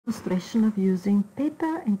Demonstration of using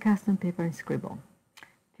paper and custom paper in Scrble.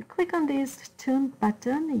 If you click on this tune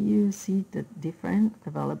button, you see the different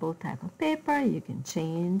available type of paper. You can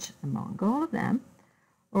change among all of them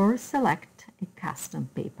or select a custom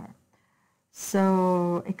paper.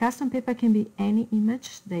 So a custom paper can be any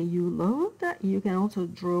image that you load. You can also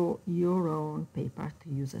draw your own paper to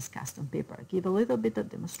use as custom paper. I'll give a little bit of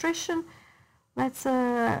demonstration. Let's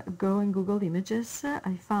go in Google Images.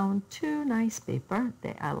 I found two nice paper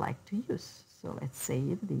that I like to use. So let's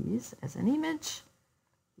save these as an image.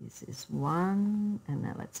 This is one, and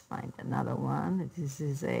then let's find another one. This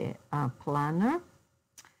is a planner,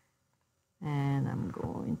 and I'm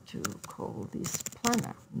going to call this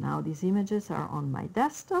planner. Now these images are on my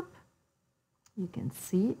desktop. You can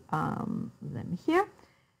see them here.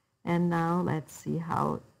 And now let's see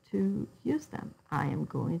how to use them. I am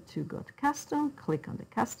going to go to custom, click on the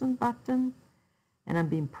custom button, and I'm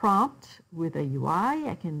being prompted with a UI.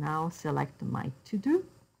 I can now select my to-do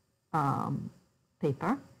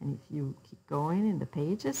paper, and if you keep going in the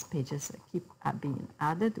pages keep being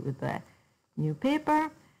added with the new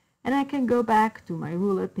paper, and I can go back to my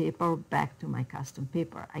ruler paper, back to my custom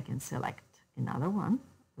paper. I can select another one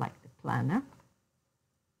like the planner,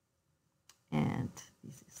 and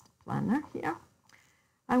this is the planner here.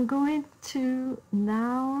 I'm going to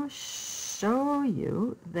now show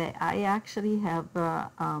you that I actually have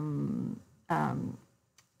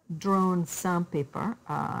drawn some paper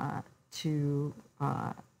to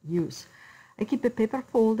use. I keep a paper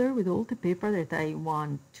folder with all the paper that I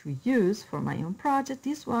want to use for my own project.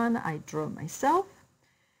 This one I draw myself.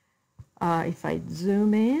 If I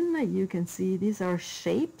zoom in, you can see these are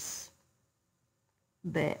shapes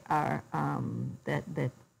that are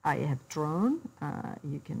that I have drawn.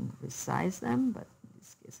 You can resize them, but in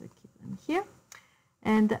this case I keep them here.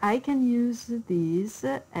 And I can use these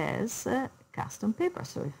as custom paper.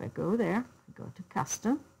 So if I go there, I go to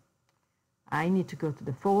custom, I need to go to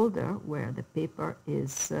the folder where the paper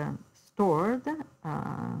is stored,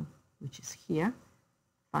 which is here.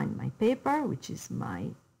 Find my paper, which is my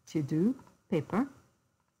to-do paper.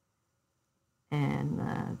 And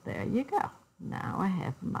there you go. Now I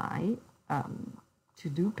have my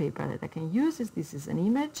to-do paper that I can use. This is an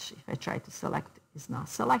image. If I try to select, it's not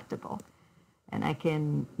selectable. And I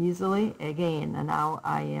can easily, again, and now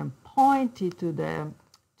I am pointed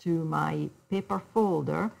to my paper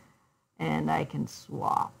folder, and I can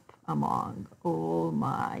swap among all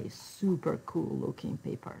my super cool looking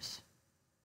papers.